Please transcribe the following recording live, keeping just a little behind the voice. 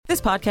This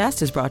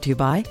podcast is brought to you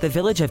by the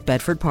Village of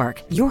Bedford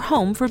Park, your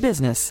home for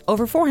business.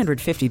 Over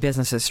 450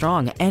 businesses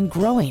strong and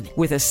growing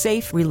with a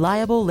safe,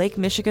 reliable Lake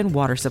Michigan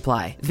water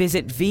supply.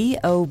 Visit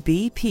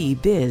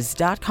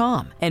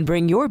VOBPBiz.com and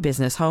bring your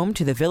business home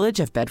to the Village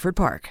of Bedford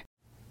Park.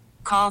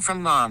 Call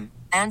from mom.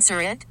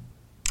 Answer it.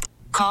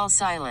 Call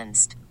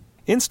silenced.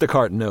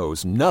 Instacart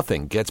knows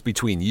nothing gets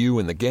between you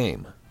and the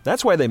game.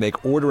 That's why they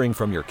make ordering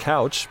from your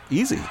couch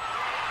easy.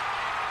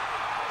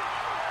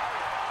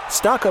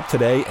 Stock up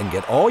today and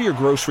get all your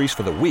groceries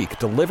for the week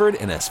delivered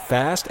in as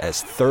fast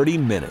as 30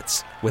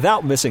 minutes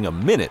without missing a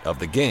minute of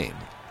the game.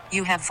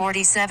 You have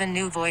 47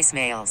 new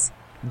voicemails.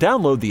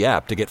 Download the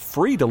app to get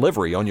free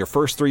delivery on your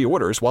first 3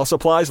 orders while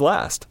supplies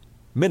last.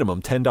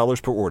 Minimum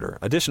 $10 per order.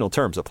 Additional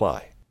terms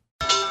apply.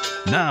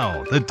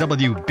 Now, the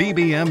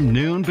WBBM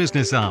Noon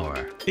Business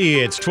Hour.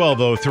 It's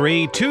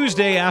 12:03,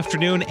 Tuesday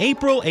afternoon,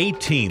 April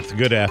 18th.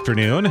 Good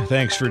afternoon.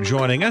 Thanks for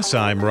joining us.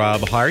 I'm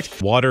Rob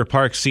Hart. Water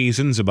park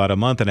season's about a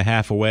month and a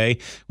half away.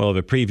 We'll have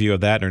a preview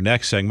of that in our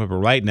next segment. But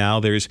right now,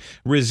 there's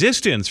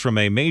resistance from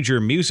a major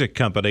music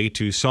company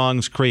to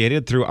songs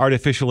created through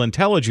artificial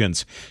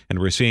intelligence. And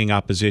we're seeing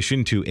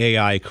opposition to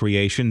AI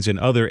creations in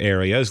other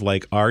areas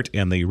like art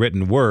and the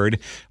written word.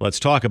 Let's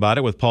talk about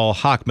it with Paul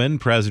Hochman,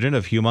 president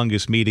of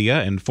Humongous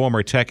Media and former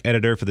tech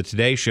editor for the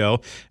Today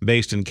Show,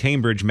 based in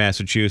Cambridge,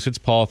 Massachusetts.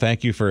 Paul,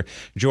 thank you for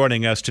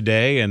joining us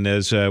today. And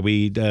as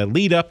we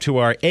lead up to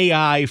our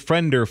AI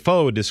friend or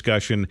foe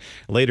discussion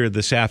later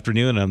this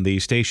afternoon on the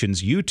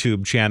station's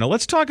YouTube channel,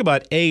 let's talk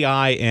about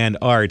AI and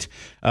art.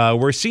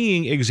 We're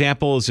seeing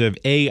examples of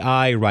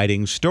AI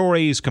writing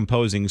stories,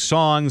 composing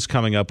songs,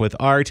 coming up with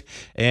art,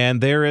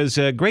 and there is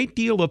a great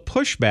deal of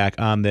pushback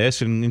on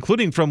this,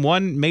 including from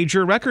one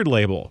major record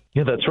label.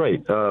 Yeah, that's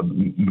right.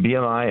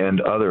 BMI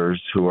and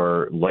others who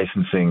are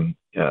licensing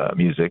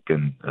music,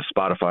 and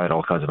Spotify and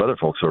all kinds of other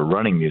folks who are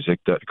running music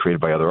that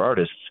created by other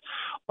artists,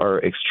 are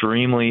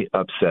extremely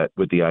upset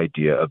with the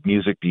idea of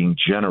music being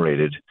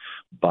generated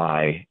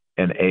by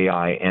an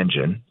AI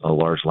engine, a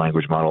large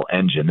language model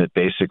engine that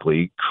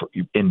basically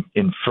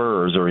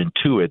infers or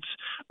intuits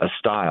a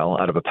style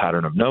out of a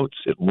pattern of notes.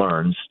 It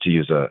learns, to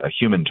use a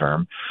human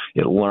term,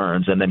 it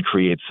learns and then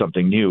creates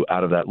something new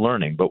out of that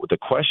learning. But what the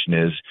question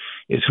is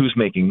who's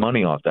making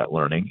money off that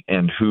learning,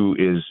 and who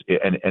is,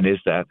 and is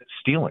that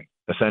stealing?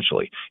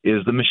 Essentially,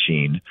 is the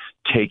machine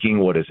taking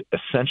what is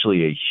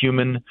essentially a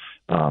human,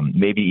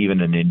 maybe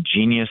even an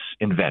ingenious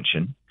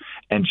invention,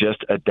 and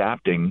just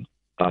adapting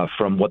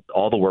from what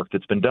all the work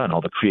that's been done, all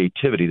the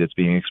creativity that's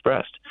being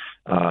expressed.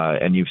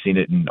 And you've seen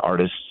it in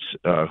artists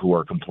who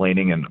are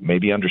complaining, and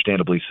maybe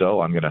understandably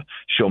so. I'm going to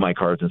show my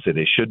cards and say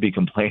they should be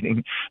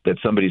complaining that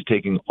somebody's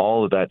taking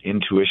all of that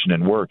intuition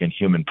and work and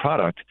human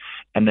product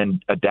and then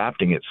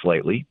adapting it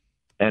slightly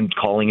and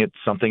calling it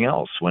something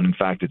else, when in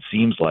fact it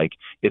seems like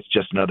it's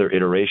just another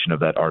iteration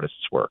of that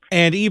artist's work.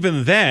 And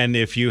even then,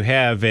 if you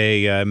have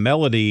a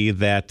melody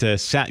that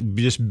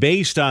just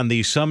based on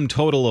the sum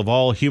total of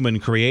all human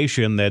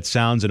creation that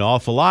sounds an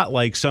awful lot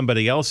like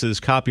somebody else's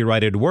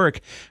copyrighted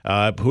work,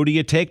 who do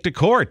you take to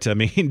court? I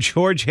mean,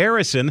 George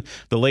Harrison,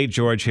 the late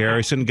George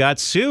Harrison, got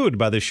sued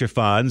by the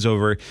Chiffons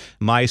over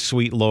My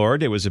Sweet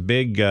Lord. It was a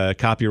big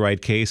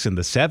copyright case in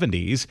the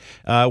 70s.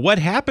 What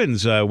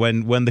happens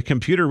when the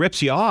computer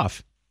rips you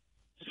off?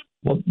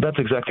 Well, that's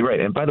exactly right.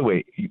 And by the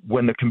way,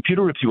 when the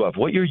computer rips you off,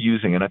 what you're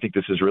using, and I think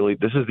this is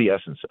the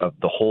essence of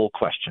the whole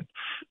question.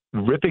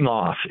 Ripping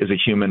off is a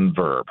human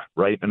verb,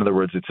 right? In other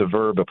words, it's a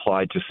verb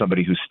applied to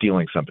somebody who's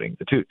stealing something,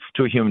 to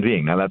a human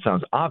being. Now, that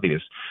sounds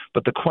obvious,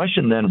 but the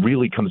question then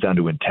really comes down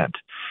to intent.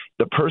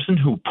 The person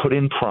who put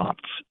in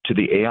prompts to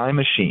the AI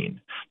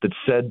machine that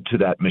said to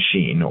that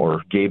machine,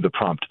 or gave the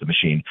prompt to the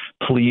machine,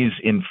 please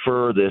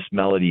infer this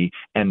melody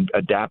and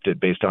adapt it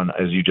based on,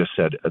 as you just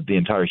said, the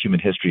entire human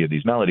history of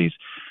these melodies.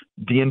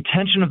 The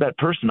intention of that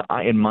person,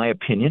 in my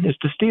opinion, is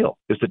to steal,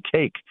 is to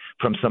take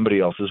from somebody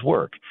else's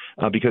work.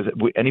 Because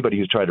anybody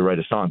who's tried to write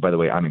a song, by the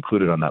way, I'm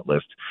included on that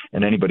list,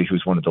 and anybody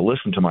who's wanted to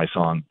listen to my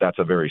song, that's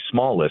a very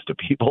small list of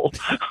people,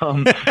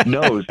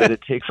 knows that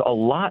it takes a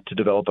lot to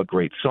develop a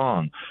great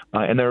song.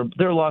 And there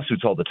are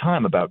lawsuits all the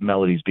time about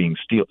melodies being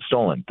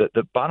stolen.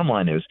 The bottom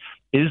line is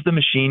the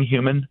machine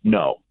human?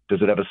 No.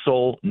 Does it have a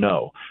soul?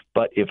 No.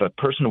 But if a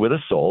person with a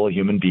soul, a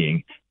human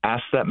being,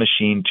 asks that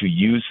machine to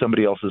use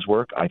somebody else's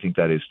work, I think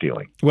that is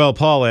stealing. Well,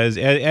 Paul,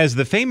 as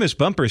the famous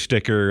bumper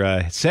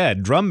sticker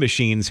said, drum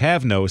machines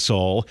have no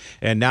soul,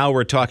 and now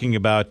we're talking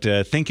about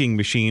thinking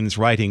machines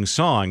writing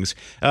songs.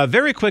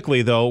 Very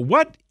quickly, though,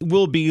 what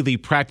will be the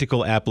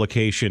practical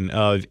application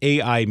of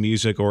AI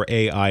music or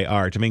AI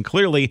art? I mean,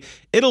 clearly,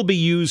 it'll be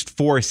used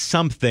for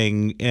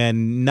something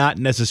and not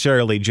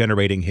necessarily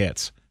generating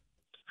hits.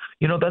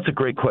 You know, that's a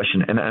great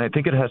question, and I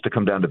think it has to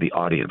come down to the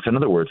audience. In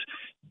other words,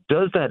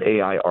 does that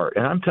AI art,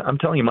 and I'm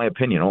telling you my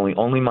opinion,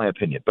 only my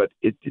opinion, but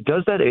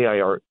does that AI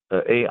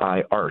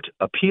art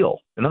appeal?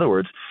 In other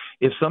words,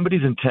 If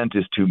somebody's intent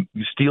is to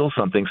steal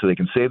something so they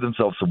can save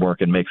themselves some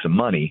work and make some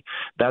money,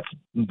 that's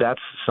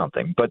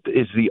something. But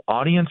is the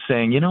audience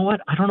saying, you know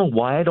what, I don't know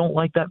why I don't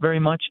like that very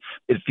much.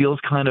 It feels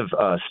kind of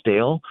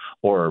stale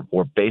or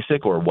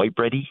basic or white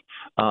bready.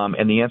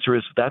 And the answer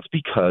is that's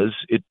because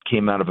it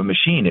came out of a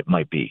machine, it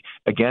might be.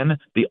 Again,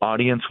 the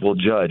audience will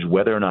judge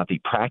whether or not the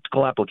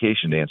practical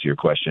application, to answer your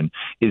question,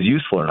 is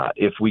useful or not.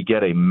 If we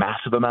get a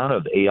massive amount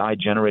of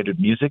AI-generated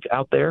music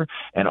out there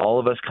and all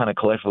of us kind of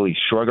collectively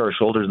shrug our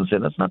shoulders and say,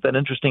 that's not that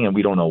interesting and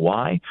we don't know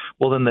why,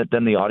 well,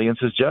 then the audience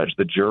is judged.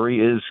 The jury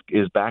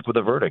is back with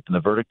a verdict, and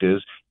the verdict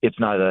is it's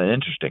not that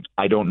interesting.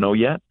 I don't know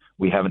yet.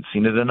 We haven't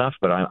seen it enough,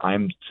 but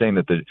I'm saying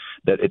that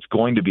it's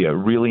going to be a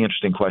really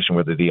interesting question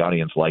whether the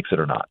audience likes it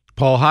or not.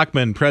 Paul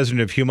Hochman,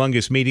 president of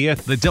Humongous Media.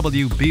 The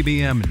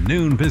WBBM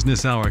Noon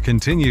Business Hour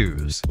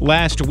continues.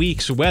 Last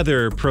week's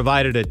weather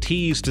provided a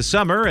tease to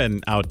summer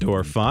and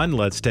outdoor fun.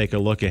 Let's take a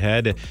look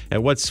ahead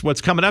at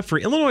what's coming up for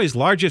Illinois'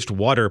 largest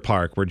water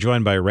park. We're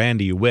joined by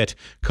Randy Witt,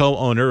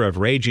 co-owner of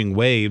Raging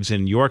Waves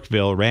in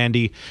Yorkville.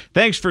 Randy,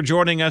 thanks for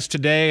joining us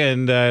today,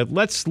 and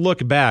let's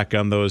look back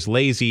on those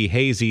lazy,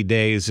 hazy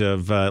days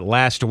of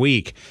last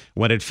week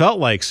when it felt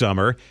like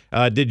summer.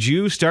 Did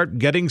you start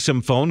getting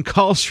some phone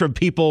calls from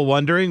people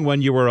wondering when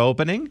you were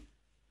opening?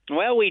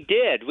 Well, we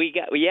did. We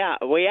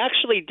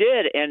actually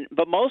did,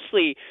 but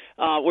mostly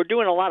we're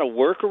doing a lot of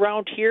work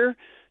around here.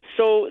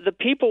 So the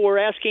people were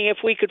asking if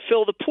we could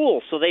fill the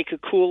pool so they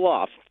could cool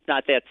off.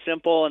 Not that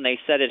simple, and they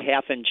said it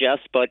half in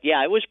jest, but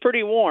yeah, it was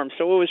pretty warm,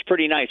 so it was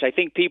pretty nice. I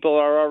think people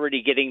are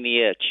already getting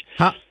the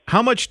itch.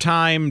 How much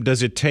time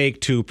does it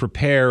take to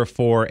prepare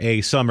for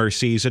a summer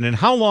season, and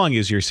how long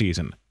is your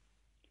season?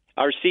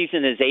 Our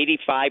season is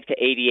 85 to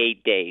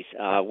 88 days.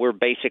 We're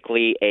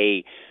basically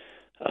a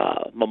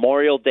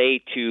Memorial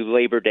Day to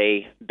Labor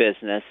Day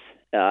business.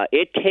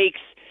 It takes,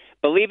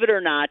 believe it or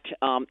not,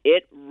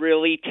 it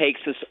really takes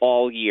us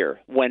all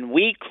year. When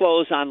we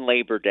close on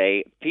Labor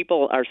Day,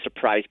 people are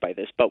surprised by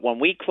this, but when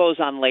we close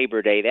on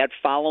Labor Day, that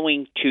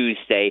following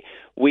Tuesday,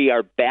 we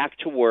are back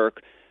to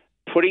work,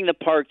 putting the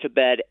park to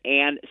bed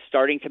and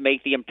starting to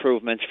make the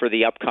improvements for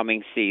the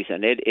upcoming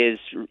season.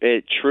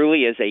 It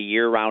truly is a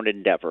year-round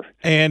endeavor.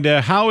 And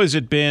how has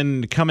it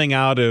been coming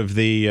out of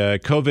the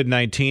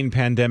COVID-19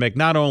 pandemic,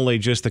 not only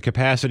just the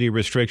capacity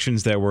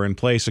restrictions that were in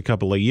place a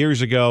couple of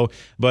years ago,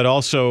 but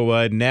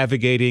also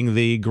navigating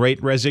the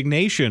Great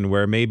Resignation,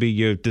 where maybe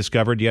you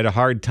discovered you had a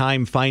hard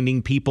time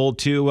finding people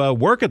to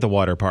work at the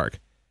water park?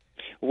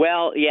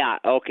 Well, yeah,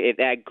 okay,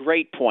 that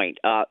great point.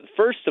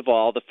 First of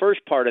all, the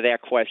first part of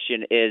that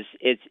question is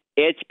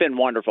it's been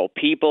wonderful.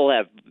 People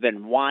have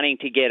been wanting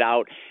to get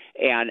out,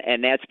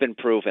 and that's been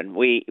proven.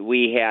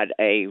 We had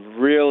a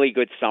really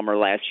good summer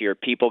last year.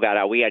 People got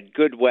out. We had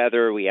good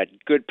weather. We had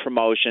good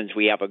promotions.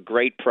 We have a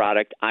great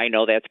product. I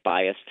know that's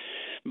biased,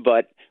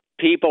 but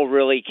people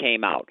really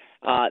came out.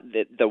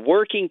 The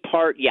working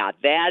part, yeah,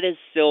 that is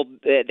still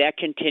that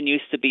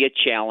continues to be a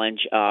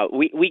challenge.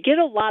 We get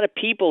a lot of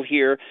people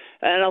here,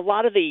 and a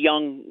lot of the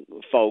young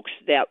folks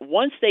that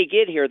once they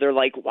get here, they're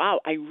like,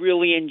 "Wow, I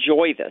really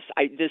enjoy this.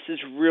 This is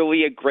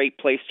really a great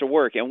place to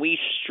work." And we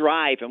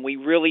strive, and we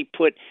really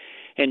put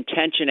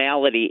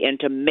intentionality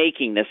into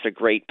making this a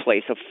great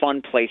place, a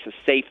fun place, a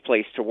safe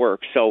place to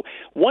work. So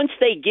once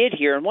they get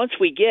here, and once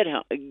we get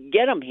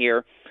them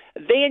here,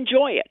 they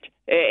enjoy it.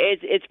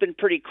 It's been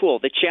pretty cool.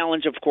 The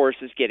challenge, of course,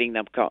 is getting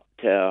them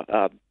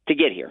to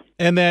get here.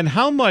 And then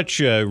how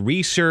much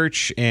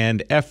research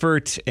and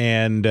effort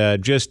and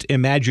just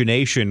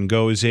imagination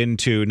goes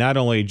into not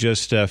only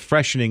just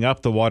freshening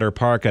up the water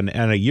park on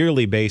a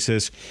yearly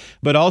basis,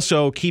 but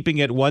also keeping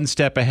it one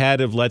step ahead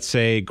of, let's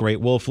say,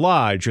 Great Wolf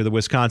Lodge or the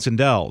Wisconsin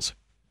Dells?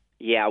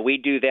 Yeah, we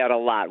do that a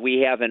lot. We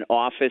have an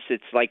office.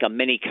 It's like a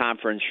mini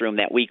conference room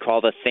that we call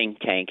the think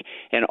tank.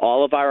 And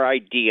all of our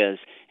ideas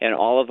and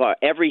all of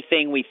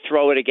everything, we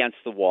throw it against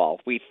the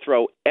wall. We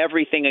throw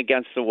everything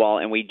against the wall,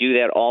 and we do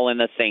that all in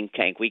the think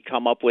tank. We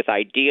come up with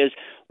ideas,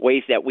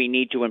 ways that we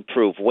need to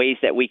improve, ways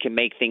that we can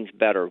make things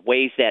better,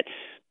 ways that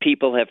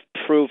people have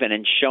proven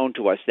and shown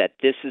to us that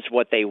this is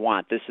what they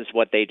want, this is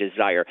what they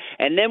desire.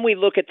 And then we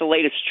look at the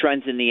latest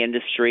trends in the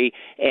industry,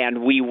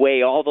 and we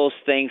weigh all those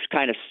things,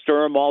 kind of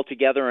stir them all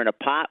together in a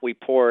pot. We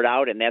pour it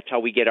out, and that's how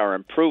we get our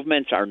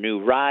improvements, our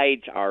new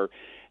rides, our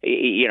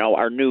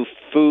new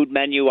food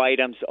menu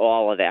items,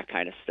 all of that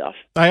kind of stuff.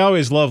 I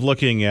always love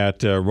looking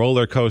at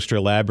roller coaster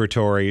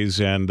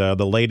laboratories and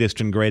the latest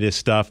and greatest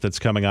stuff that's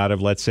coming out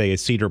of, let's say, a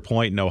Cedar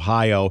Point in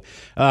Ohio.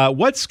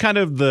 What's kind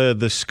of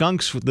the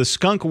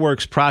skunk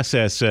works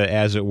process,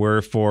 as it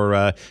were,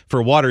 for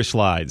water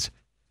slides?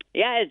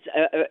 Yeah,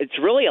 it's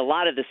really a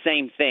lot of the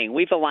same thing.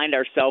 We've aligned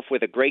ourselves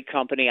with a great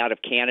company out of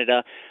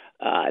Canada.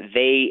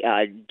 They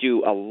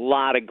do a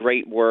lot of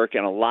great work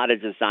and a lot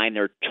of design.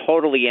 They're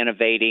totally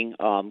innovating,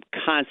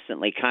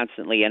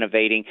 constantly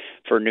innovating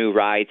for new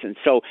rides. And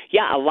so,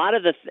 yeah,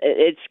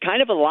 it's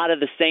kind of a lot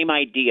of the same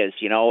ideas.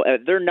 You know,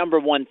 their number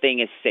one thing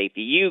is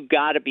safety. You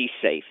got to be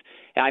safe.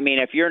 I mean,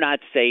 if you're not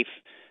safe,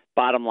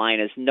 bottom line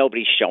is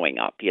nobody's showing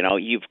up.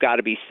 You've got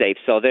to be safe.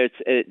 So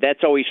that's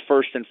always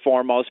first and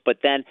foremost. But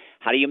then,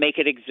 how do you make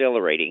it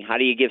exhilarating? How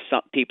do you give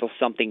people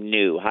something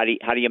new? How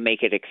do you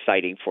make it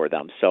exciting for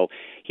them? So,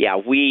 yeah,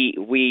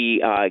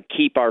 we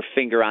keep our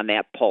finger on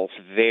that pulse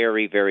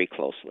very, very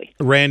closely.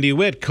 Randy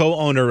Witt,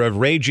 co-owner of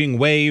Raging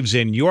Waves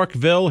in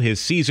Yorkville. His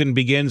season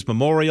begins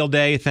Memorial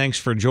Day. Thanks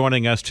for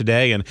joining us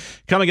today. And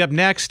coming up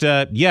next,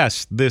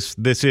 yes,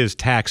 this is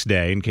tax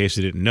day, in case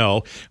you didn't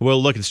know.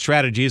 We'll look at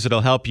strategies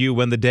that'll help you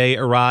when the day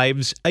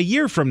arrives a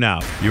year from now.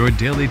 Your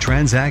daily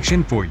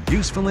transaction for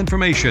useful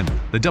information.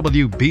 The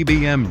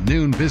WBBM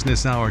Noon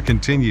Business Hour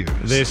continues.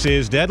 This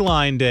is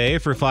deadline day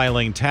for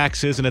filing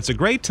taxes, and it's a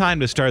great time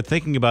to start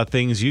thinking about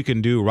things you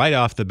can do right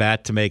off the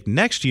bat to make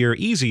next year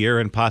easier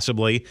and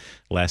possibly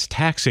less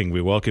taxing.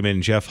 We welcome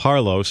in Jeff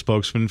Harlow,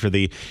 spokesman for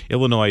the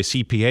Illinois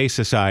CPA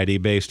Society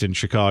based in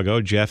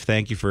Chicago. Jeff,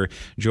 thank you for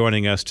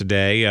joining us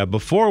today.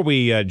 Before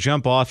we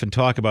jump off and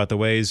talk about the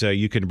ways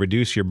you can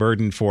reduce your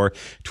burden for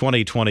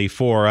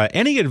 2024,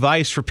 any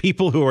advice for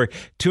people who are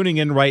tuning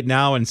in right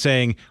now and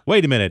saying,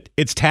 wait a minute,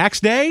 it's tax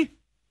day?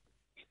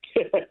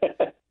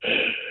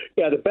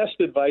 Yeah, the best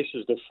advice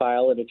is to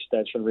file an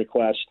extension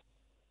request.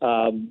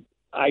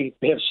 I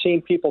have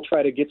seen people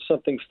try to get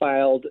something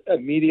filed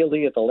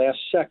immediately at the last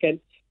second,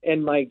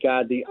 and my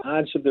God, the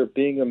odds of there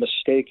being a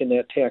mistake in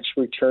that tax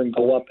return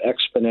go up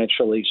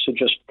exponentially. So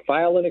just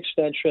file an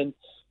extension,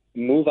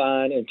 move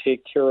on, and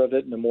take care of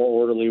it in a more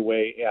orderly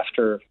way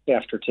after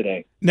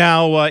today.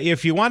 Now,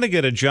 if you want to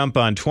get a jump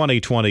on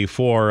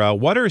 2024,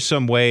 what are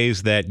some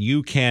ways that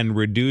you can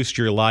reduce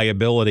your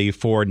liability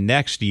for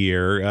next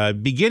year,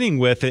 beginning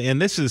with,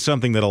 and this is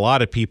something that a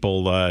lot of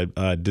people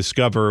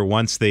discover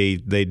once they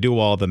do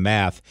all the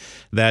math,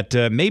 that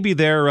maybe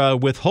their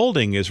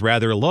withholding is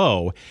rather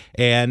low,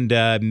 and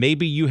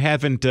maybe you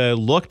haven't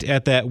looked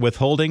at that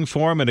withholding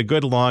form in a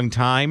good long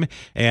time.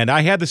 And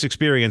I had this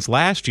experience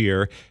last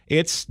year.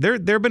 There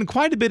have been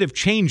quite a bit of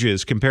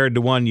changes compared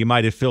to one you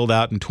might have filled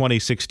out in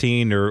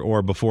 2016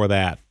 or before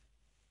that.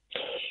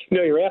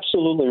 No, you're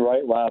absolutely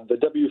right, Rob. The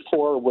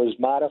W-4 was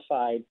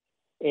modified,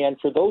 and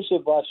for those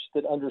of us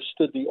that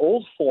understood the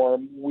old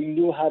form, we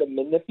knew how to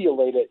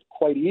manipulate it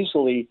quite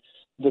easily.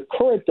 The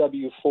current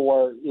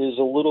W-4 is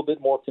a little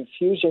bit more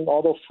confusing,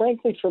 although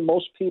frankly for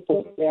most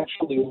people it's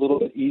actually a little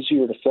bit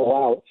easier to fill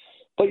out.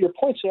 But your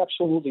point's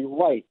absolutely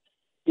right.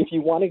 If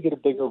you want to get a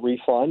bigger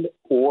refund,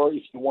 or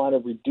if you want to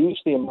reduce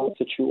the amount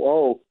that you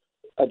owe,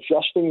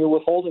 adjusting your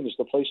withholding is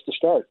the place to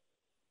start.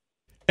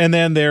 And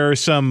then there are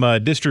some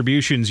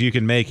distributions you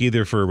can make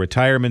either for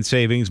retirement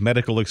savings,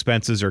 medical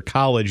expenses, or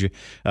college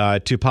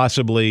to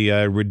possibly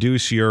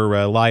reduce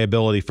your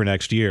liability for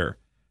next year.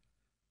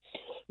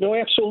 No,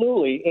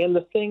 absolutely. And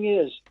the thing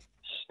is,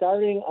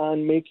 starting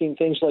on making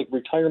things like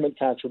retirement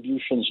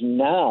contributions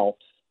now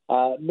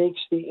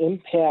makes the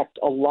impact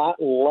a lot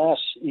less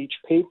each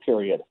pay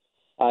period.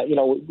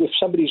 If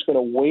somebody's going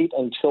to wait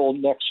until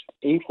next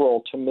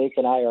April to make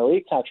an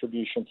IRA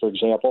contribution, for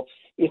example,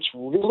 it's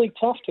really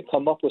tough to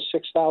come up with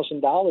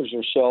 $6,000 or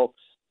so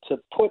to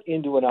put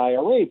into an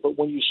IRA. But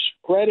when you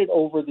spread it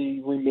over the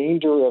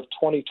remainder of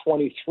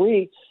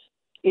 2023,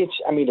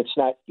 it's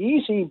not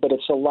easy, but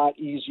it's a lot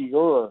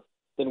easier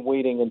than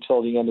waiting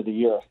until the end of the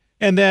year.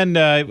 And then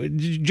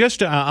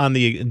just on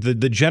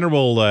the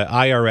general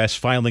IRS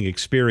filing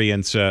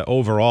experience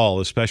overall,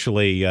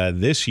 especially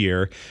this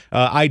year,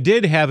 I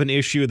did have an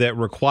issue that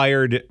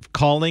required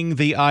calling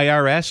the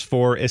IRS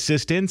for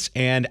assistance,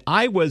 and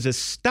I was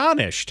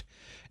astonished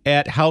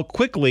at how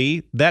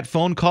quickly that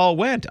phone call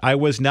went. I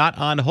was not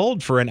on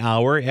hold for an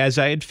hour as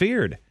I had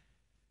feared.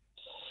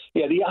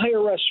 Yeah, the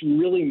IRS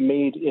really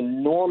made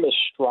enormous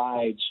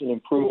strides in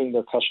improving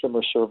their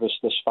customer service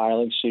this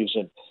filing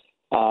season.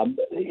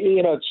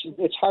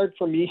 It's hard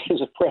for me as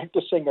a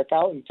practicing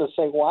accountant to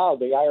say, wow,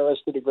 the IRS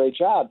did a great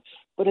job.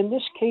 But in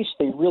this case,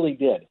 they really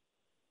did.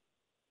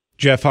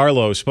 Jeff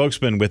Harlow,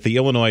 spokesman with the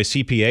Illinois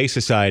CPA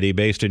Society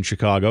based in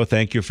Chicago.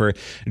 Thank you for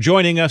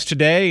joining us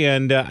today.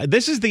 And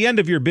this is the end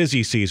of your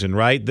busy season,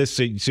 right?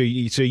 So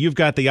you've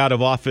got the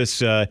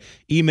out-of-office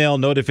email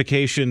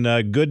notification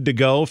good to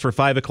go for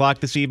 5 o'clock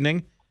this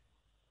evening?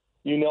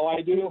 You know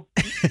I do.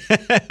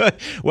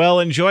 Well,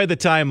 enjoy the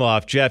time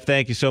off. Jeff,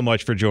 thank you so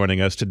much for joining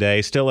us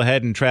today. Still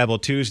ahead in Travel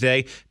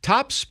Tuesday,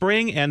 top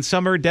spring and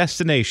summer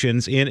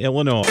destinations in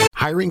Illinois.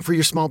 Hiring for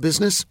your small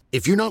business?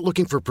 If you're not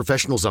looking for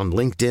professionals on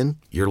LinkedIn,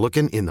 you're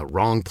looking in the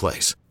wrong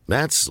place.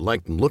 That's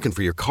like looking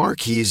for your car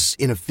keys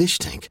in a fish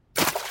tank.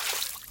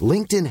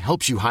 LinkedIn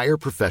helps you hire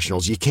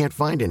professionals you can't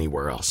find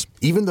anywhere else,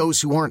 even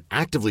those who aren't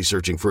actively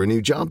searching for a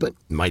new job but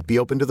might be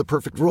open to the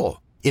perfect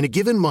role. In a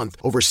given month,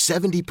 over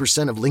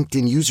 70% of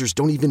LinkedIn users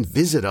don't even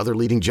visit other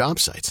leading job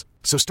sites.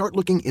 So start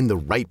looking in the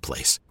right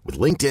place. With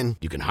LinkedIn,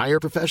 you can hire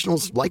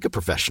professionals like a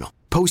professional.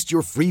 Post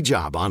your free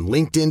job on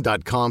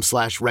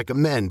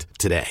linkedin.com/recommend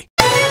today.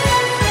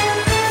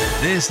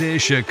 This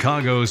is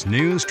Chicago's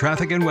news,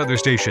 traffic, and weather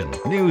station,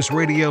 News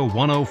Radio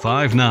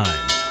 105.9.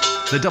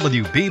 The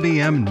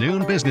WBBM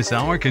Noon Business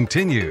Hour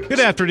continues. Good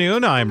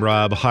afternoon. I'm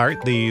Rob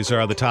Hart. These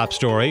are the top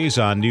stories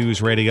on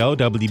News Radio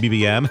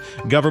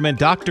WBBM. Government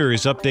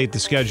doctors update the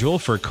schedule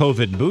for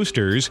COVID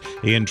boosters.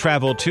 In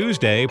Travel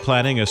Tuesday,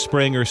 planning a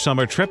spring or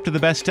summer trip to the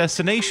best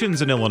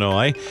destinations in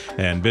Illinois.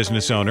 And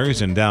business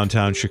owners in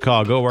downtown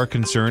Chicago are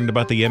concerned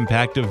about the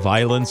impact of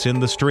violence in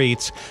the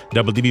streets.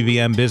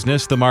 WBBM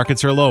Business, the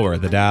markets are lower.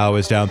 The Dow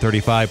is down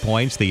 35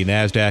 points. The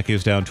NASDAQ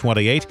is down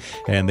 28.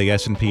 And the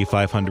S&P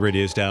 500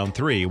 is down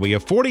 3. We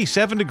have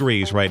 47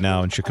 degrees right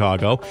now in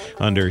Chicago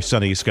under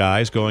sunny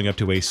skies, going up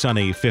to a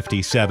sunny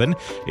 57.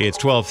 It's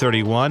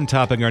 12:31,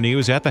 topping our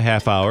news at the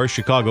half hour.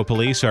 Chicago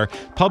police are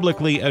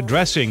publicly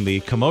addressing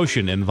the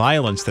commotion and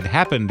violence that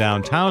happened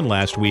downtown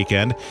last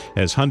weekend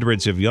as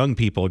hundreds of young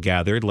people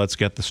gathered. Let's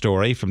get the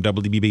story from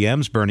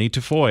WBBM's Bernie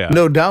Tafoya.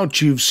 No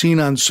doubt you've seen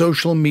on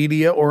social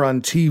media or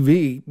on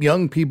TV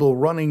young people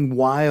running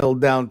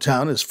wild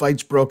downtown as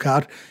fights broke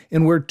out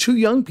and where 2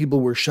 young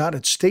people were shot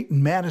at State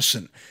and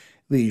Madison.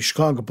 The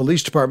Chicago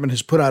Police Department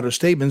has put out a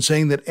statement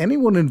saying that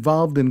anyone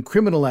involved in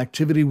criminal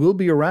activity will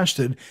be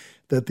arrested,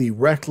 that the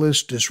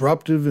reckless,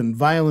 disruptive, and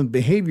violent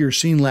behavior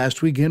seen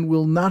last weekend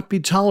will not be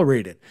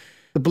tolerated.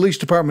 The police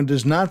department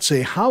does not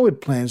say how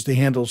it plans to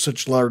handle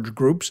such large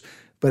groups,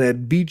 but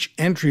at beach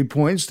entry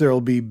points there will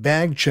be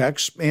bag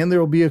checks and there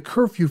will be a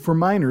curfew for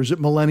minors at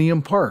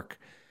Millennium Park.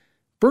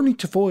 Bernie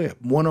Tafoya,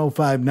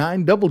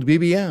 105.9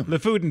 WBBM. The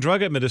Food and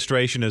Drug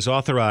Administration has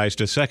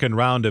authorized a second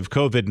round of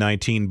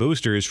COVID-19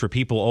 boosters for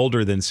people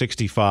older than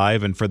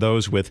 65 and for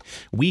those with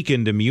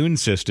weakened immune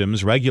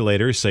systems.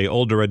 Regulators say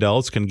older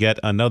adults can get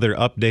another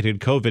updated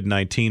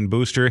COVID-19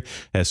 booster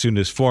as soon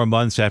as 4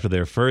 months after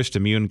their first.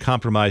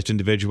 Immune-compromised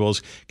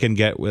individuals can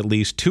get at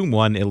least 2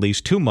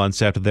 months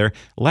after their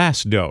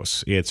last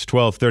dose. It's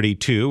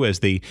 12:32 as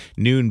the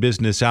noon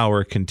business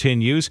hour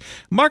continues.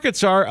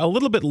 Markets are a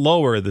little bit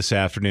lower this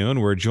afternoon.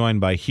 We're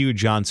joined by Hugh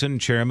Johnson,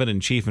 Chairman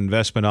and Chief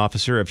Investment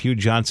Officer of Hugh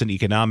Johnson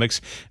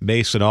Economics,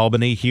 based in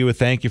Albany. Hugh,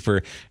 thank you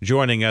for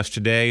joining us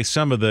today.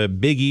 Some of the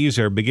biggies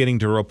are beginning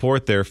to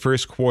report their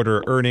first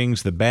quarter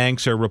earnings. The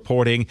banks are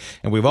reporting,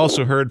 and we've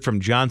also heard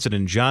from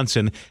Johnson &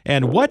 Johnson.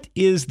 And what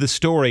is the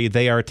story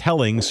they are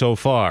telling so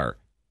far?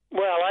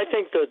 Well, I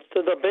think the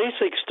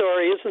basic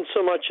story isn't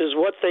so much as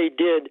what they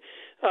did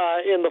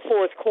in the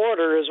fourth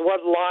quarter as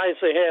what lies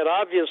ahead,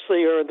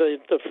 obviously, or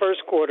the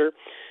first quarter.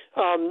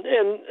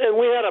 And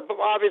we had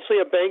obviously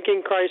a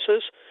banking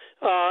crisis,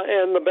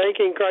 and the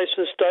banking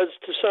crisis does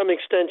to some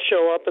extent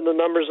show up in the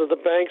numbers of the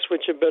banks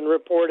which have been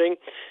reporting.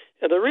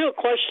 And the real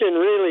question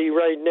really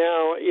right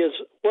now is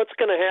what's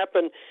going to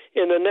happen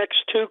in the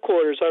next 2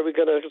 quarters. Are we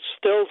going to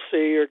still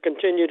see or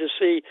continue to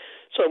see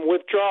some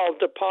withdrawal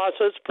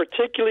deposits,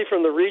 particularly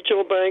from the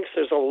regional banks?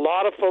 There's a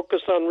lot of focus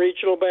on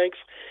regional banks.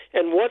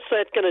 And what's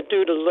that going to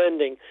do to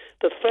lending?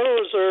 The Federal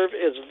Reserve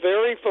is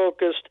very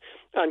focused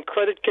on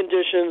credit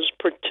conditions,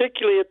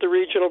 particularly at the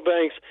regional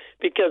banks,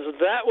 because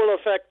that will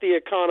affect the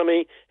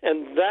economy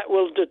and that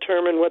will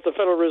determine what the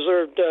Federal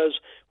Reserve does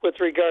with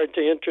regard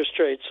to interest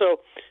rates. So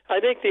I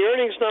think the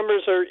earnings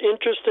numbers are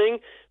interesting,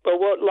 but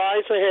what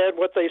lies ahead,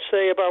 what they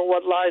say about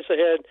what lies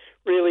ahead,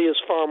 really is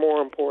far more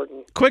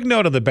important. Quick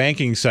note on the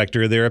banking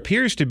sector. There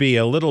appears to be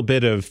a little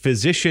bit of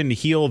physician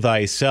heal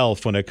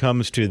thyself when it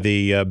comes to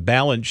the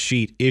balance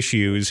sheet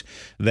issues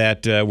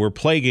that were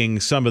plaguing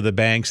some of the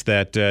banks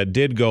that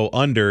did go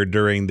under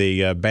during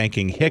the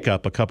banking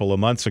hiccup a couple of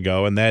months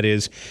ago. And that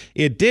is,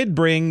 it did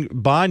bring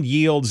bond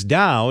yields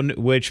down,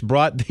 which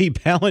brought the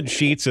balance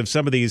sheets of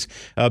some of these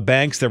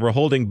banks that were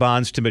holding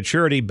bonds to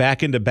maturity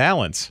back into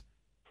balance.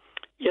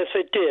 Yes,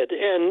 it did,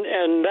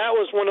 and that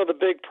was one of the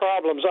big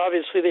problems.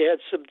 Obviously, they had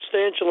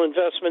substantial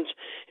investments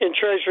in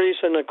treasuries,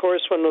 and of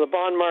course, when the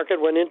bond market,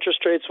 when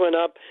interest rates went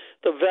up,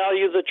 the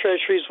value of the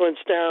treasuries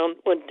went down.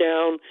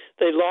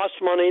 They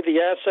lost money. The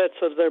assets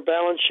of their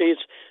balance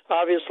sheets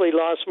obviously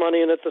lost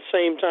money, and at the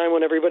same time,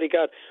 when everybody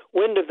got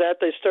wind of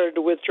that, they started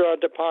to withdraw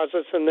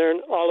deposits, and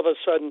then all of a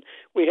sudden,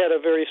 we had a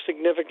very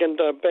significant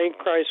bank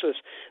crisis.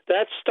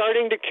 That's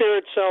starting to cure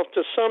itself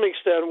to some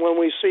extent when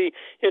we see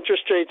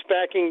interest rates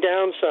backing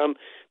down some.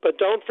 But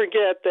don't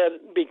forget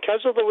that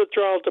because of the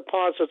withdrawal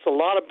deposits, a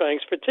lot of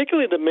banks,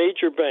 particularly the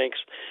major banks,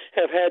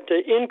 have had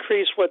to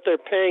increase what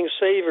they're paying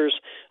savers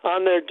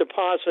on their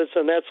deposits,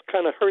 and that's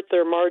kind of hurt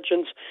their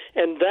margins.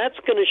 And that's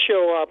going to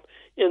show up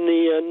in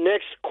the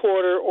next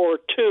quarter or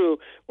two,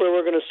 where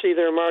we're going to see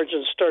their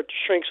margins start to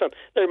shrink some.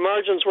 Their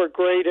margins were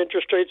great.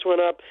 Interest rates went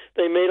up.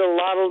 They made a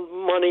lot of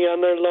money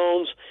on their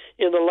loans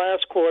in the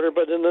last quarter,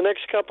 but in the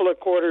next couple of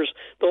quarters,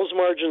 those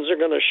margins are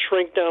going to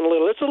shrink down a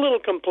little. It's a little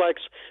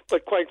complex,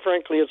 but quite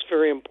frankly, it's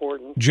very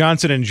important.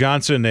 Johnson &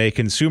 Johnson, a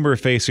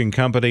consumer-facing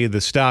company,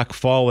 the stock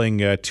falling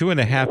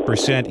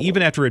 2.5%,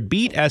 even after it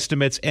beat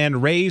estimates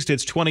and raised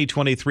its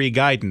 2023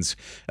 guidance.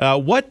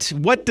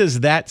 What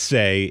does that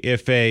say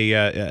if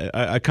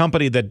a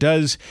company that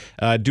does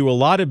do a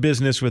lot of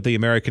business with the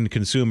American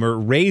consumer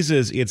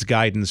raises its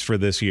guidance for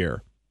this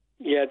year?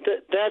 Yeah,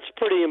 that's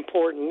pretty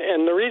important.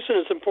 And the reason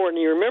it's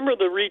important, you remember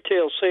the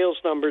retail sales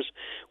numbers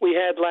we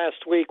had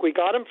last week. We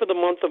got them for the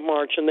month of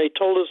March, and they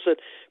told us that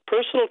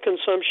personal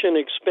consumption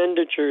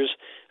expenditures,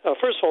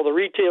 first of all, the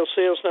retail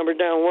sales number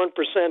down 1%,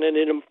 and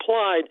it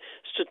implied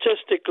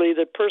statistically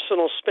that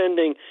personal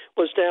spending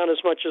was down as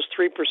much as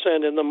 3%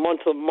 in the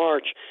month of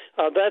March.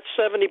 That's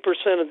 70%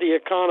 of the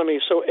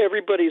economy, so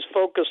everybody's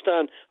focused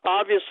on,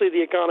 obviously,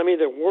 the economy.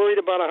 They're worried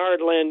about a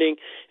hard landing,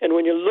 and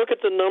when you look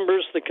at the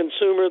numbers, the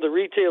consumer, the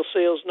retail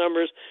sales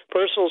numbers,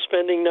 personal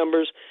spending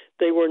numbers,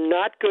 they were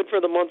not good for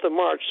the month of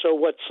March. So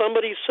what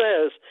somebody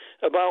says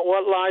about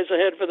what lies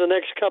ahead for the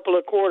next couple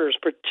of quarters,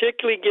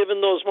 particularly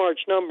given those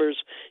March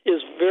numbers, is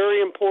very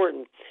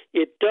important.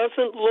 It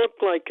doesn't look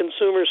like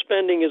consumer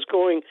spending is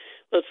going,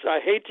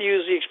 I hate to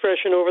use the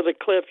expression over the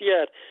cliff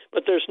yet,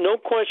 but there's no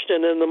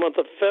question in the month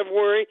of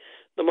February,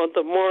 the month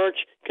of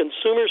March,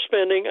 consumer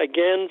spending,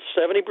 again,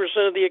 70%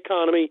 of the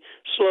economy,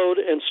 slowed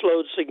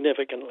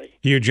significantly.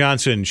 Hugh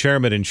Johnson,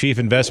 Chairman and Chief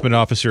Investment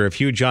Officer of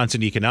Hugh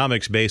Johnson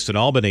Economics, based in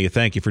Albany.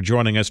 Thank you for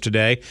joining us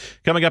today.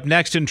 Coming up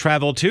next in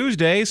Travel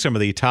Tuesday, some of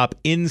the top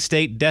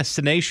in-state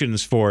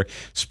destinations for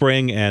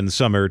spring and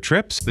summer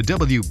trips. The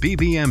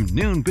WBBM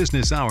Noon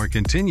Business Hour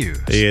continues.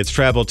 It's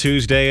Travel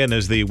Tuesday, and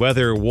as the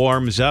weather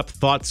warms up,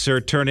 thoughts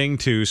are turning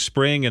to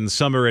spring and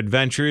summer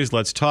adventures.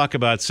 Let's talk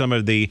about some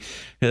of the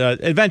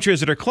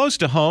adventures that are close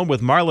to home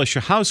with Marla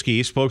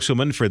Shahowski,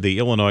 spokeswoman for the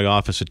Illinois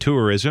Office of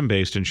Tourism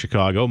based in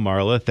Chicago.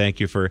 Marla, thank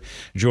you for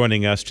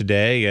joining us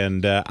today.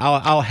 And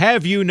I'll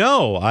have you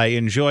know, I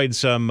enjoyed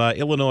some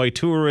Illinois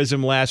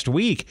tourism last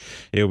week.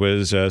 It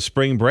was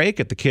spring break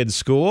at the kids'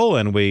 school,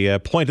 and we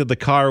pointed the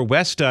car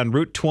west on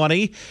Route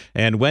 20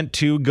 and went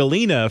to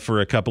Galena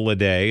for a couple of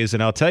days.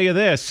 And I'll tell you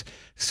this,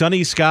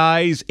 sunny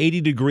skies,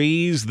 80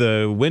 degrees.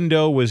 The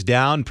window was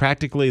down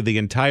practically the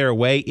entire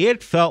way.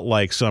 It felt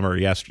like summer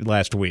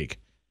last week.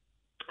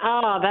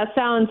 Oh, that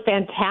sounds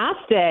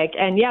fantastic.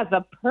 And yeah,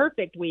 the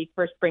perfect week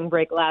for spring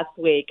break last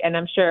week. And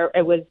I'm sure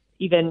it was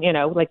even,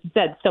 like you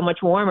said, so much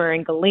warmer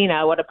in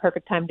Galena. What a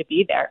perfect time to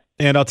be there.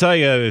 And I'll tell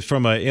you,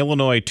 from an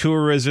Illinois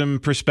tourism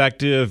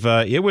perspective,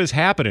 it was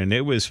happening.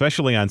 It was,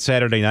 especially on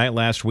Saturday night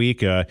last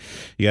week,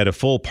 you had a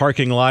full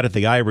parking lot at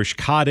the Irish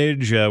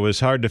Cottage. It was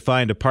hard to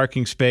find a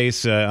parking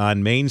space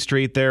on Main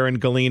Street there in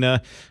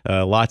Galena.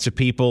 Lots of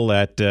people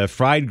at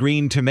Fried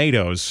Green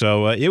Tomatoes.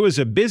 So it was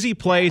a busy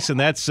place, and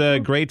that's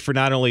great for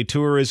not only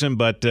tourism,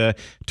 but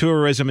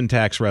tourism and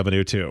tax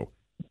revenue, too.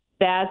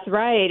 That's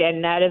right,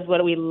 and that is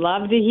what we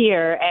love to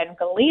hear. And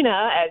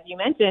Galena, as you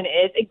mentioned,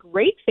 is a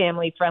great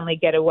family-friendly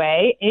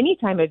getaway any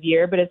time of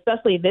year, but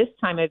especially this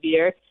time of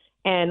year.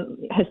 And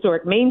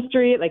historic Main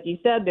Street, like you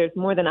said, there's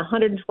more than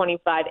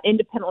 125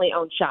 independently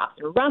owned shops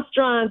and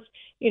restaurants.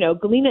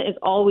 Galena is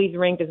always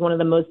ranked as one of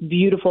the most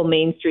beautiful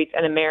main streets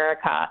in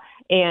America.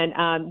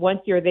 And once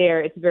you're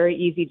there, it's very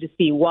easy to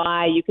see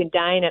why. You can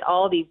dine at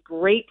all these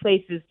great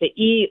places to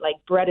eat, like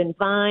Bread and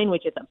Vine,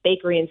 which is a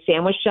bakery and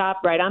sandwich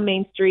shop right on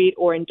Main Street,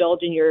 or indulge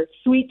in your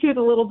sweet tooth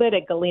a little bit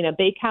at Galena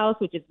Bakehouse,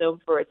 which is known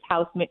for its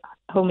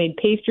homemade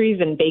pastries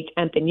and baked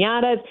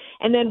empanadas,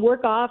 and then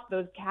work off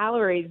those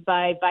calories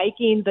by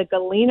biking the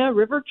Galena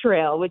River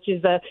Trail, which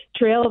is a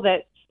trail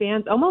that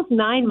spans almost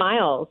 9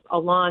 miles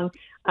along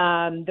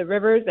the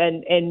rivers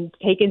and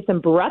taking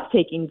some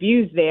breathtaking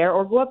views there,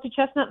 or go up to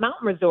Chestnut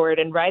Mountain Resort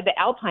and ride the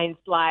Alpine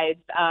slides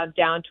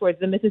down towards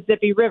the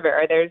Mississippi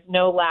River. There's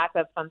no lack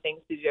of fun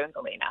things to do in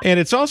Galena. And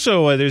it's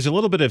also, there's a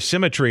little bit of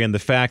symmetry in the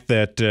fact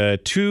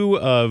that two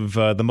of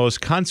the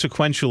most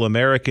consequential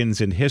Americans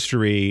in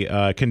history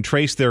can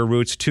trace their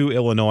roots to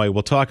Illinois.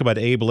 We'll talk about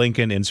Abe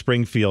Lincoln in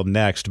Springfield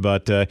next,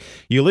 but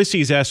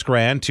Ulysses S.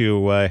 Grant,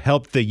 who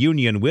helped the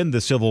Union win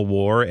the Civil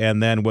War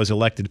and then was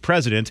elected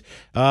president,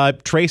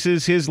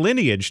 traces his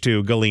lineage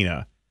to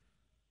Galena.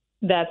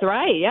 That's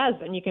right, yes.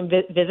 And you can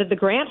visit the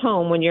Grant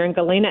home when you're in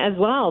Galena as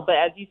well. But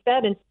as you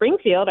said, in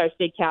Springfield, our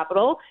state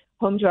capital,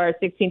 home to our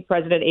 16th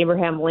President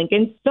Abraham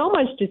Lincoln, so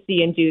much to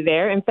see and do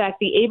there. In fact,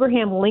 the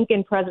Abraham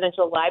Lincoln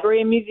Presidential Library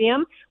and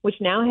Museum, which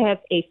now has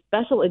a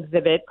special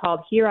exhibit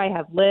called Here I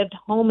Have Lived,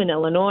 Home in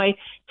Illinois,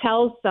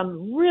 tells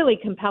some really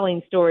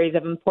compelling stories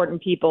of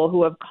important people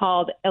who have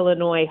called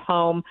Illinois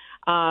home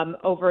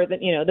over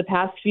the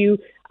past few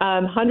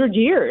 100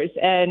 years.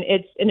 And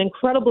it's an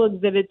incredible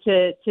exhibit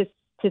to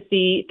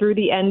see through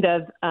the end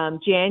of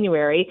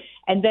January,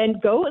 and then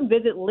go and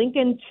visit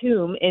Lincoln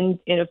Tomb in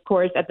of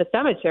course, at the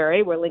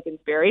cemetery where Lincoln's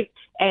buried,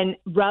 and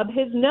rub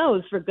his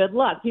nose for good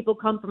luck. People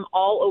come from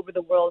all over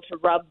the world to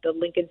rub the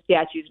Lincoln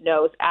statue's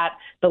nose at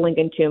the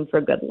Lincoln Tomb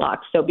for good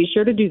luck. So be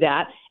sure to do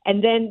that.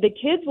 And then the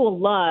kids will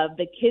love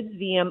the Kids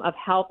Museum of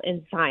Health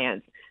and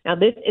Science. Now,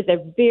 this is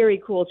a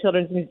very cool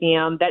children's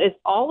museum that is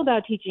all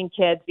about teaching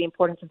kids the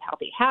importance of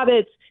healthy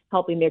habits,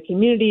 helping their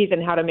communities,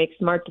 and how to make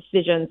smart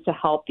decisions to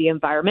help the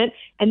environment.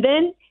 And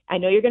then I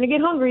know you're going to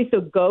get hungry,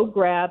 so go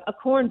grab a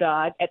corn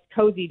dog at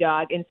Cozy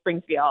Dog in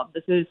Springfield.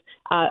 This is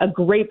a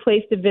great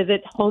place to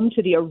visit, home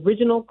to the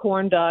original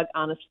corn dog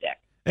on a stick.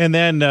 And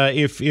then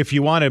if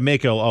you want to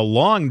make a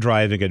long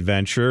driving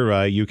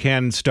adventure, you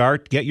can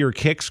get your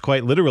kicks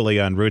quite literally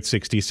on Route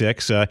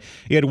 66.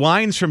 It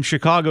winds from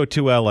Chicago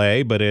to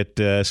L.A., but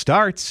it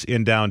starts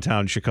in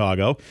downtown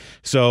Chicago.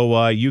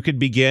 So you could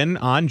begin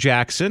on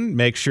Jackson.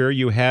 Make sure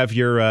you have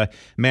your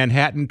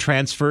Manhattan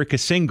Transfer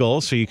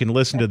single so you can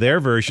listen to their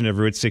version of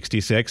Route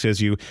 66 as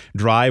you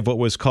drive what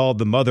was called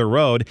the Mother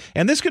Road.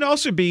 And this could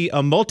also be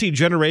a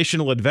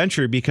multi-generational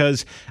adventure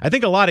because I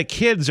think a lot of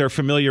kids are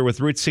familiar with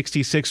Route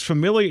 66,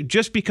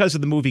 just because of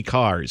the movie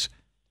Cars.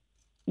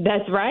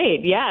 That's right.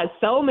 Yeah,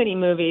 so many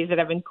movies that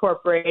have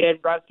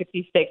incorporated Route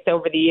 66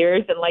 over the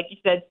years. And like you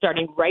said,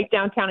 starting right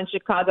downtown in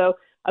Chicago,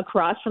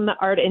 across from the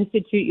Art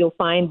Institute, you'll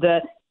find the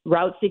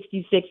Route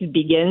 66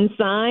 Begin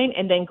sign,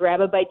 and then grab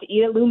a bite to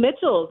eat at Lou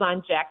Mitchell's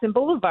on Jackson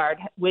Boulevard,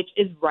 which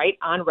is right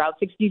on Route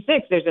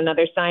 66. There's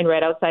another sign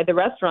right outside the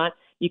restaurant.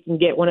 You can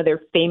get one of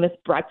their famous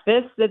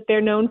breakfasts that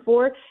they're known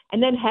for,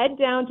 and then head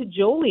down to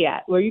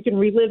Joliet, where you can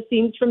relive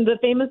scenes from the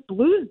famous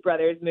Blues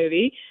Brothers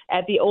movie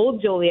at the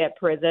old Joliet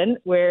prison,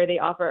 where they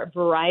offer a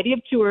variety of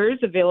tours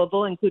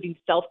available, including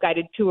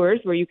self-guided tours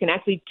where you can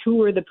actually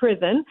tour the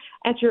prison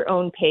at your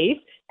own pace.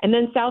 And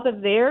then south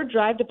of there,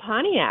 drive to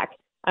Pontiac.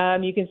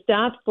 You can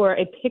stop for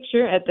a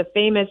picture at the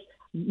famous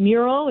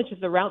mural, which is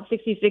the Route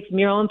 66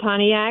 mural in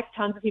Pontiac.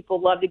 Tons of people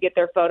love to get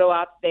their photo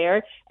ops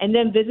there. And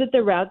then visit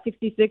the Route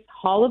 66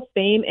 Hall of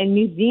Fame and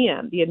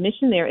Museum. The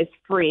admission there is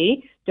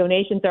free.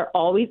 Donations are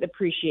always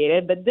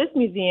appreciated. But this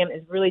museum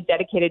is really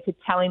dedicated to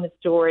telling the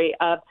story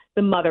of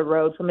the Mother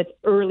Road from its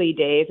early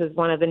days as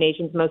one of the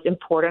nation's most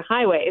important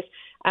highways.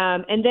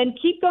 And then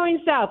keep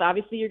going south.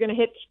 Obviously, you're going to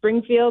hit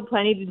Springfield,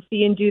 plenty to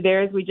see and do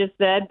there, as we just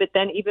said. But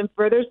then even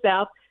further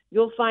south,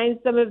 you'll find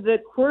some of the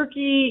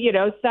quirky,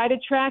 side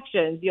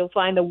attractions. You'll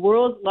find the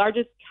world's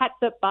largest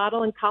catsup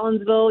bottle in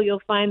Collinsville.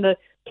 You'll find the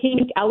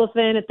Pink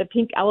Elephant at the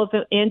Pink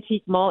Elephant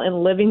Antique Mall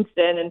in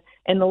Livingston,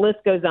 and the list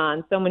goes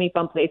on. So many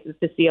fun places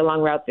to see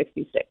along Route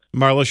 66.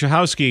 Marla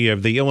Shahowski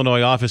of the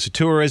Illinois Office of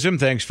Tourism,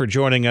 thanks for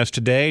joining us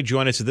today.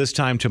 Join us at this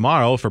time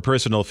tomorrow for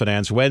Personal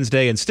Finance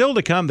Wednesday, and still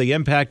to come, the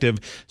impact of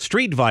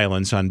street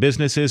violence on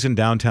businesses in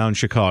downtown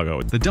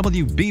Chicago. The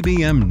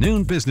WBBM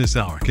Noon Business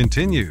Hour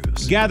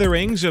continues.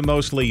 Gatherings of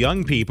mostly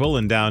young people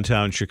in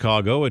downtown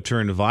Chicago have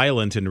turned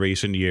violent in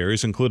recent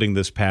years, including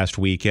this past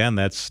weekend.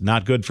 That's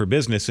not good for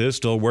businesses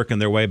still working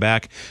their way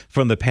back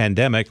from the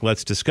pandemic.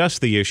 Let's discuss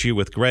the issue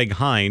with Greg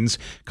Hines,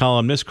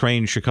 columnist,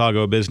 Crane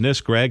Chicago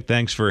Business. Greg,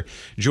 thanks for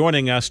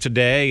joining us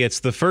today. It's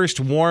the first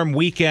warm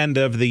weekend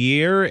of the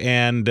year,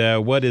 and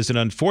what is an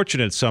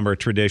unfortunate summer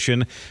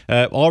tradition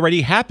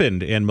already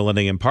happened in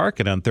Millennium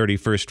Park and on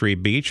 31st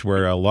Street Beach,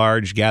 where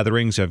large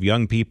gatherings of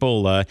young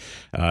people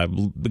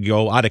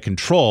go out of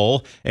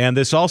control. And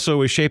this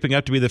also is shaping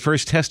up to be the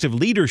first test of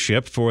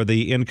leadership for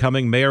the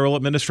incoming mayoral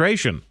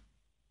administration.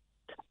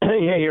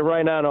 Yeah, you're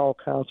right on all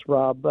counts,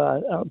 Rob.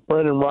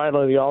 Brendan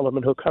Riley, the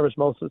alderman who covers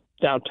most of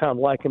downtown,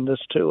 likened this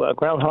to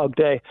Groundhog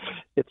Day.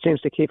 It seems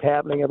to keep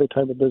happening every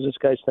time the business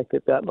guys think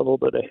they've gotten a little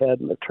bit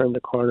ahead and they've turned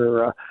the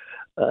corner.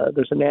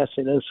 There's a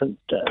nasty incident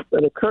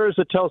that occurs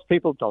that tells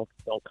people don't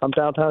come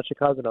downtown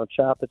Chicago, don't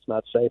shop, it's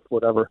not safe,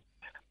 whatever.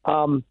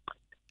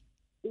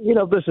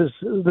 This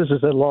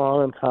is a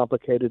long and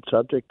complicated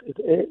subject.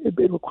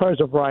 It requires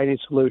a variety of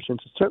solutions.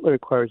 It certainly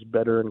requires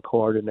better and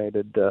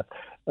coordinated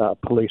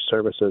police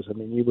services. I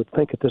mean, you would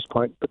think at this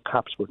point the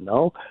cops would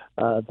know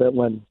that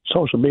when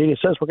social media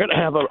says we're going to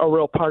have a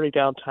real party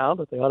downtown,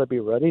 that they ought to be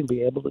ready and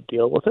be able to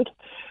deal with it.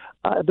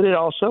 But it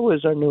also,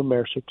 as our new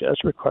mayor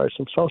suggests, requires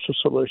some social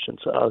solutions.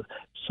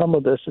 Some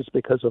of this is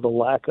because of the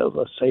lack of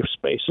safe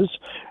spaces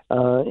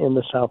in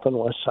the south and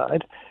west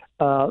side.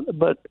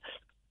 But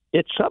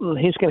it's something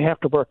he's going to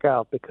have to work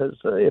out, because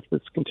if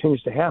this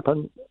continues to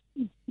happen,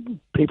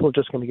 people are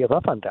just going to give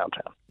up on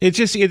downtown.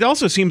 It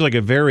also seems like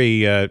a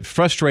very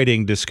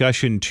frustrating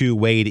discussion to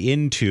wade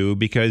into,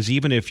 because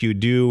even if you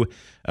do,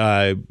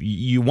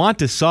 you want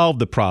to solve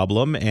the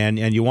problem and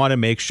you want to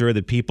make sure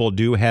that people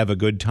do have a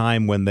good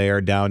time when they are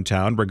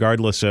downtown,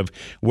 regardless of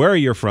where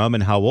you're from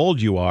and how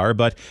old you are.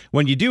 But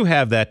when you do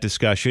have that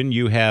discussion,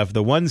 you have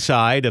the one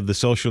side of the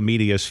social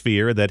media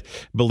sphere that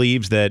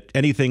believes that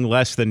anything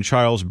less than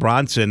Charles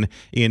Bronson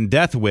in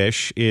Death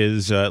Wish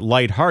is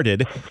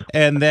lighthearted.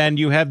 And then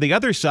you have the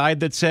other side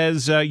that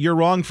says you're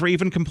wrong for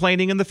even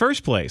complaining in the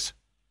first place.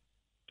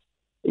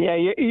 Yeah,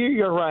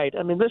 you're right.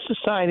 I mean, this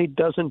society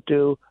doesn't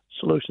do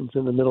solutions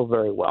in the middle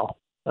very well.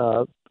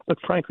 But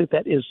frankly,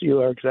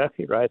 you are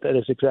exactly right. That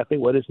is exactly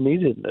what is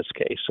needed in this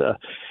case.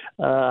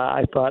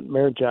 I thought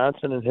Mayor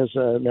Johnson and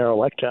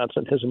Mayor-elect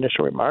Johnson, his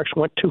initial remarks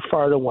went too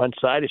far to one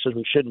side. He says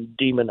we shouldn't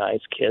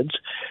demonize kids.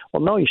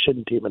 Well, no, you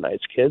shouldn't demonize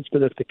kids.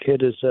 But if the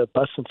kid is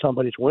busting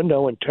somebody's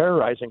window and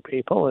terrorizing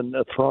people and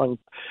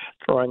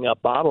throwing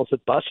up bottles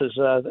at buses,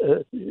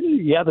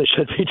 yeah, they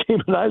should be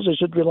demonized. They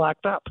should be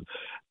locked up.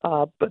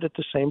 But at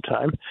the same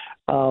time,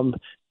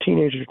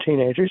 teenagers are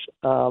teenagers.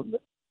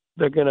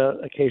 They're going to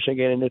occasionally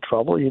get into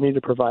trouble. You need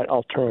to provide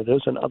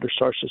alternatives and other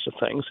sources of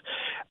things.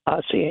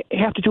 So you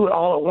have to do it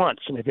all at once.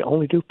 And if you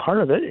only do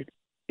part of it,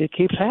 it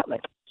keeps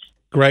happening.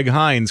 Greg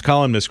Hines,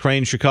 columnist,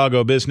 Crane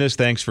Chicago Business.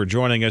 Thanks for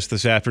joining us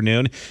this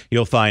afternoon.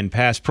 You'll find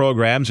past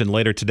programs and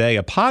later today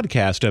a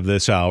podcast of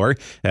this hour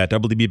at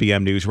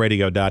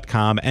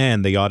WBBMNewsRadio.com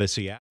and the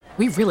Odyssey app.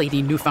 We really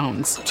need new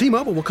phones.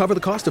 T-Mobile will cover the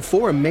cost of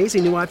 4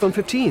 amazing new iPhone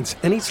 15s,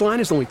 and each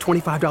line is only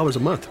 $25 a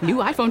month. New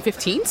iPhone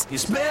 15s?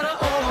 It's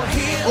better over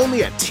here.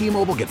 Only at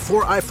T-Mobile, get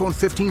 4 iPhone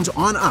 15s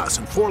on us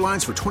and 4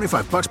 lines for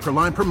 $25 per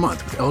line per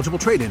month with eligible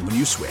trade-in when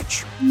you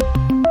switch.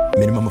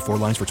 Minimum of 4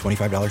 lines for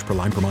 $25 per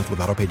line per month with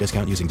autopay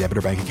discount using debit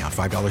or bank account.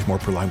 $5 more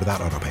per line without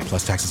autopay,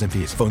 plus taxes and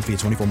fees. Phone fee at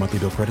 24 monthly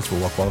bill credits for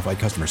well-qualified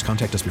customers.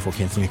 Contact us before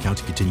canceling account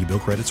to continue bill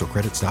credits or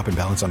credit stop and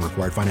balance on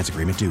required finance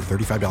agreement due.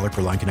 $35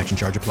 per line connection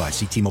charge applies.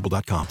 See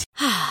T-Mobile.com.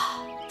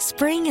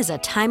 Spring is a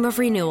time of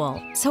renewal,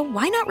 so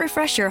why not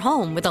refresh your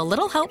home with a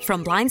little help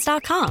from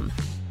Blinds.com?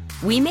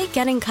 We make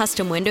getting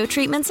custom window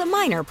treatments a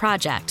minor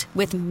project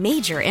with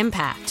major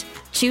impact.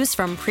 Choose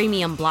from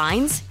premium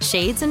blinds,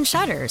 shades, and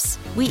shutters.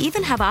 We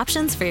even have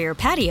options for your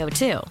patio,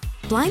 too.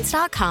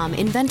 Blinds.com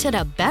invented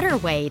a better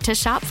way to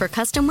shop for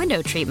custom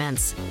window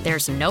treatments.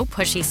 There's no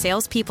pushy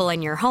salespeople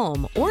in your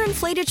home or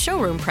inflated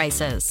showroom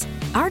prices.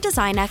 Our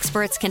design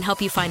experts can help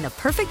you find the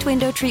perfect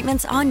window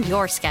treatments on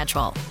your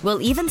schedule.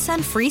 We'll even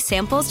send free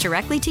samples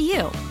directly to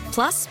you.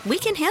 Plus, we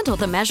can handle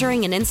the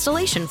measuring and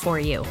installation for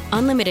you.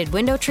 Unlimited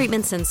window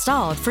treatments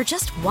installed for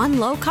just one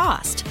low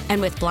cost. And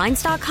with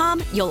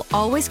Blinds.com, you'll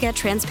always get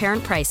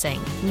transparent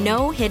pricing.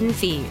 No hidden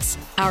fees.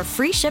 Our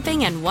free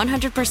shipping and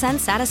 100%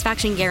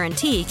 satisfaction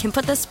guarantee can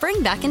put the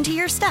spring back into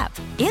your step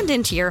and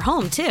into your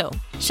home, too.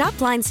 Shop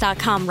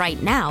Blinds.com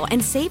right now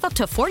and save up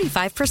to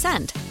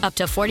 45%. Up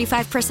to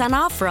 45%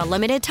 off for a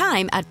limited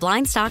time at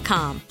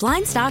Blinds.com.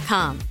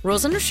 Blinds.com.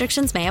 Rules and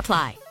restrictions may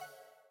apply.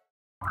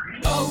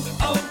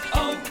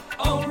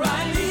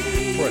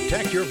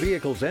 Protect your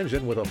vehicle's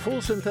engine with a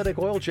full synthetic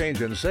oil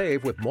change and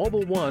save with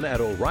Mobile One at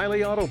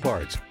O'Reilly Auto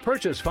Parts.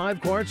 Purchase 5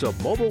 quarts of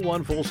Mobile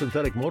One full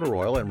synthetic motor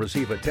oil and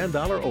receive a $10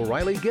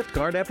 O'Reilly gift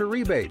card after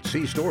rebate.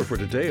 See store for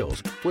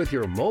details. With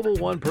your Mobile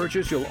One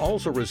purchase, you'll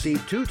also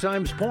receive 2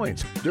 times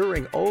points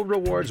during O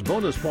Rewards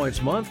Bonus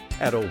Points Month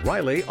at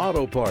O'Reilly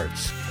Auto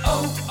Parts.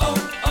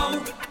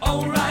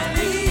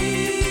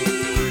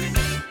 O'Reilly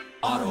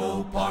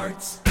Auto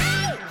Parts.